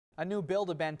A new bill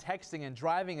to ban texting and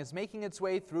driving is making its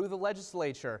way through the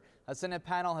legislature. A Senate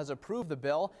panel has approved the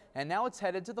bill, and now it's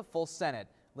headed to the full Senate.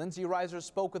 Lindsay Reiser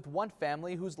spoke with one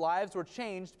family whose lives were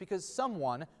changed because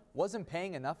someone wasn't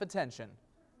paying enough attention.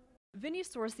 Vinny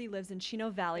Sorcy lives in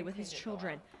Chino Valley with his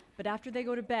children, but after they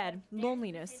go to bed,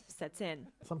 loneliness sets in.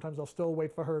 Sometimes I'll still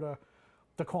wait for her to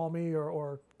call me,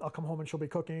 or I'll come home and she'll be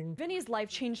cooking. Vinny's life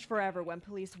changed forever when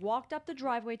police walked up the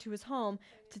driveway to his home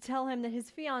to tell him that his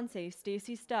fiancée,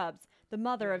 Stacy Stubbs, the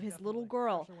mother of his little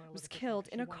girl, was killed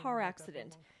in a car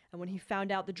accident. And when he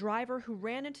found out the driver who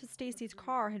ran into Stacy's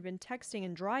car had been texting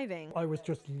and driving, I was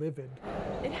just livid.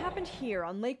 It happened here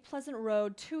on Lake Pleasant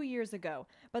Road 2 years ago,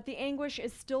 but the anguish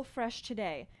is still fresh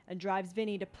today and drives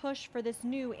Vinny to push for this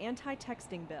new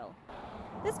anti-texting bill.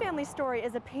 This family story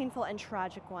is a painful and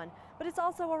tragic one, but it's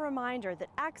also a reminder that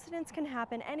accidents can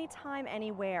happen anytime,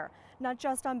 anywhere, not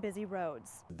just on busy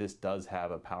roads. This does have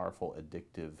a powerful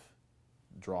addictive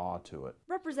draw to it.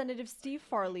 Representative Steve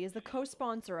Farley is the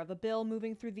co-sponsor of a bill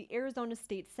moving through the Arizona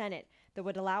State Senate that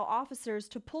would allow officers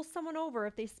to pull someone over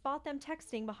if they spot them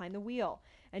texting behind the wheel.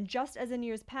 And just as in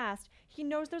years past, he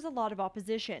knows there's a lot of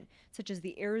opposition, such as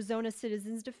the Arizona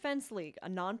Citizens Defense League, a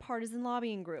nonpartisan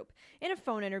lobbying group. In a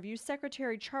phone interview,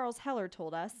 Secretary Charles Heller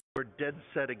told us, "We're dead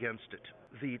set against it.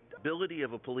 The ability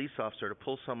of a police officer to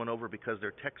pull someone over because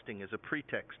they're texting is a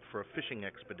pretext for a fishing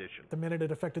expedition." The minute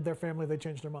it affected their family, they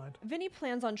changed their mind. Vinny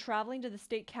plans on traveling to the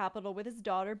state capitol with his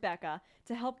daughter, Becca,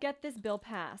 to help get this bill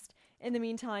passed. In the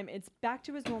meantime, it's back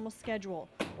to his normal schedule,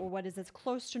 or what is as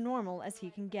close to normal as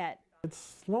he can get.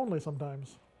 It's lonely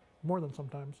sometimes, more than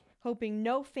sometimes. Hoping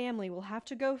no family will have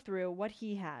to go through what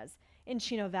he has. In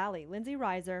Chino Valley, Lindsay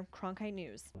Reiser, Cronkite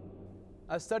News.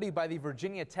 A study by the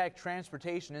Virginia Tech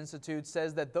Transportation Institute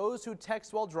says that those who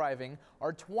text while driving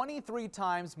are 23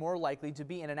 times more likely to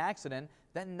be in an accident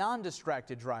than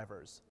non-distracted drivers.